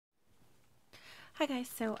Hi guys,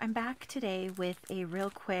 so I'm back today with a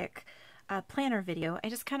real quick planner video. I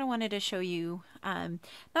just kind of wanted to show you,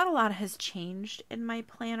 not a lot has changed in my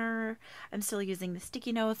planner. I'm still using the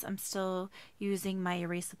sticky notes, I'm still using my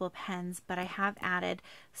erasable pens, but I have added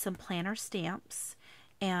some planner stamps,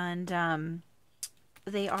 and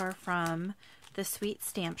they are from the Sweet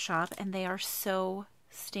Stamp Shop, and they are so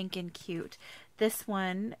stinking cute. This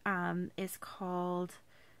one is called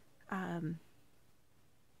Plan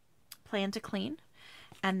to Clean.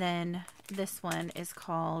 And then this one is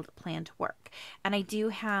called Plan to Work. And I do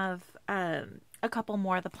have a couple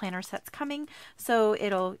more of the planner sets coming, so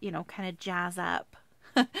it'll, kind of jazz up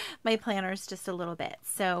my planners just a little bit.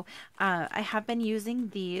 So I have been using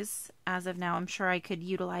these as of now. I'm sure I could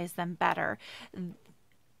utilize them better.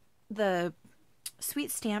 The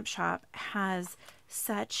Sweet Stamp Shop has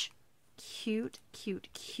such cute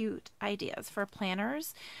ideas for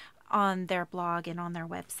planners on their blog and on their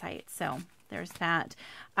website. So there's that.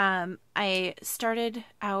 I started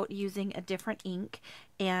out using a different ink,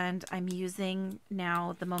 and I'm using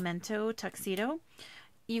now the Memento Tuxedo.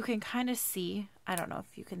 You can kind of see, I don't know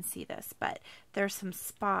if you can see this, but there's some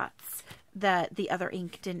spots that the other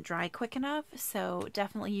ink didn't dry quick enough. So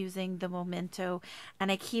definitely using the Memento,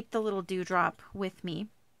 and I keep the little dewdrop with me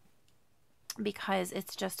because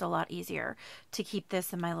it's just a lot easier to keep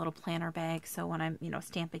this in my little planner bag. So when I'm,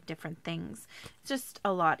 stamping different things, it's just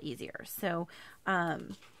a lot easier. So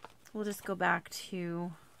we'll just go back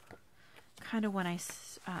to kind of when I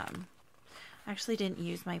actually didn't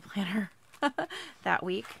use my planner that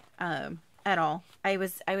week at all. I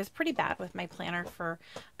was pretty bad with my planner for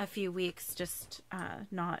a few weeks, just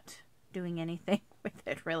not doing anything with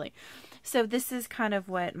it really. So this is kind of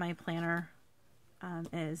what my planner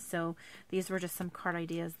is. So these were just some card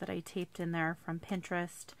ideas that I taped in there from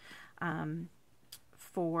Pinterest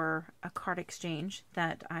for a card exchange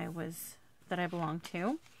that I belong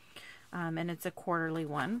to, and it's a quarterly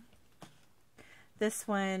one. This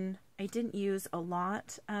one, I didn't use a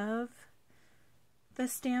lot of the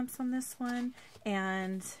stamps on this one,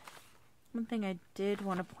 and one thing I did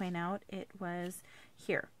want to point out, it was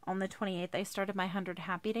here on the 28th I started my 100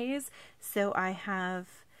 happy days, so I have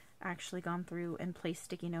actually gone through and placed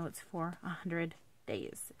sticky notes for 100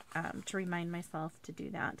 days to remind myself to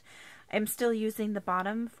do that. I'm still using the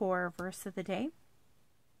bottom for verse of the day.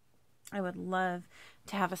 I would love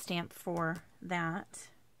to have a stamp for that.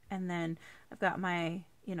 And then I've got my,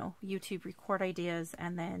 YouTube record ideas,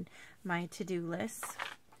 and then my to-do lists.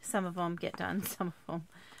 Some of them get done, some of them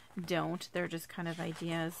don't. They're just kind of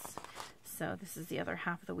ideas. So this is the other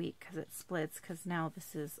half of the week because it splits, because now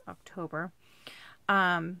this is October.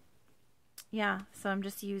 Yeah, so I'm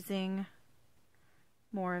just using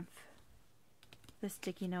more of the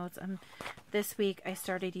sticky notes. This week I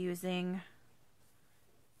started using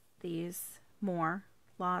these more.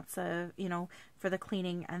 Lots of, for the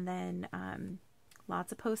cleaning, and then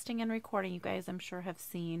lots of posting and recording. You guys, I'm sure, have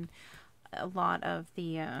seen a lot of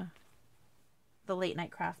the late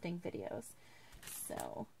night crafting videos.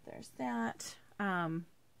 So there's that.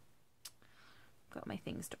 Got my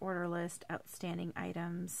things to order list, outstanding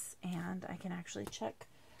items, and I can actually check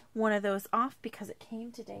one of those off because it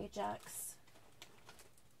came today. Jack's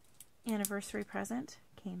anniversary present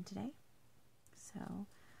came today. So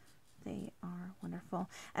they are wonderful.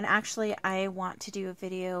 And actually, I want to do a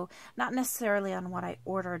video, not necessarily on what I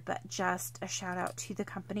ordered, but just a shout out to the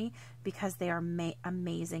company because they are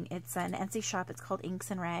amazing. It's an NC shop. It's called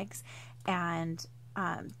Inks and Rags, and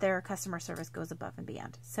their customer service goes above and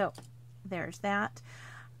beyond. So there's that.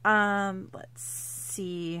 Let's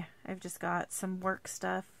see. I've just got some work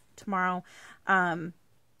stuff tomorrow.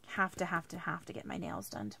 Have to get my nails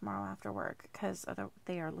done tomorrow after work because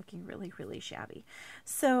they are looking really shabby.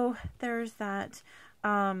 So there's that.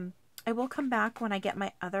 I will come back when I get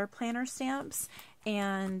my other planner stamps,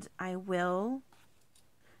 and I will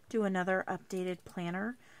do another updated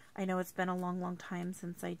planner. I know it's been a long time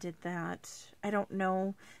since I did that. I don't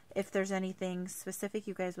know if there's anything specific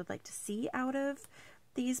you guys would like to see out of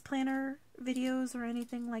these planner videos or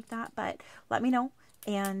anything like that, but let me know.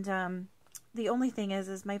 And the only thing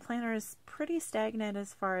is my planner is pretty stagnant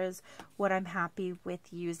as far as what I'm happy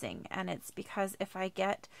with using, and it's because if I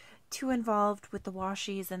get too involved with the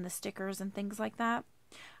washies and the stickers and things like that,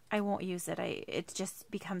 I won't use it. It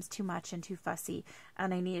just becomes too much and too fussy,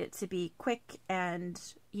 and I need it to be quick and,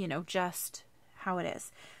 just how it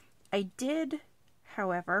is. I did,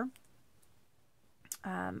 however,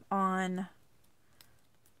 on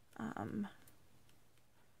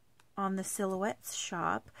the Silhouettes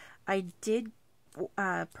shop, I did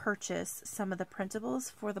purchase some of the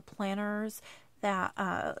printables for the planners that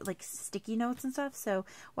like sticky notes and stuff. So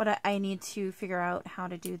what I need to figure out how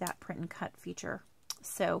to do that print and cut feature.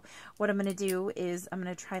 So what I'm going to do is I'm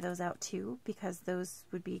going to try those out too, because those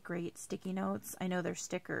would be great sticky notes. I know they're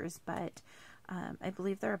stickers, but I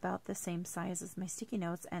believe they're about the same size as my sticky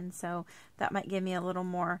notes, and so that might give me a little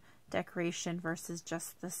more decoration versus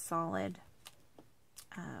just the solid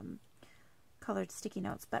colored sticky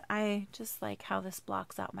notes. But I just like how this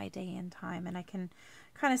blocks out my day and time, and I can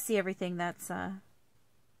kind of see everything that's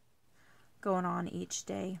going on each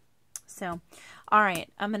day. So, all right,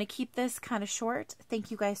 I'm going to keep this kind of short.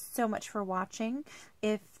 Thank you guys so much for watching.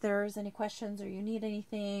 If there's any questions or you need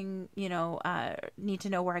anything, you know, need to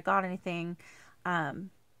know where I got anything,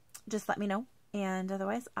 just let me know. And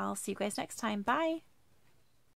otherwise, I'll see you guys next time. Bye.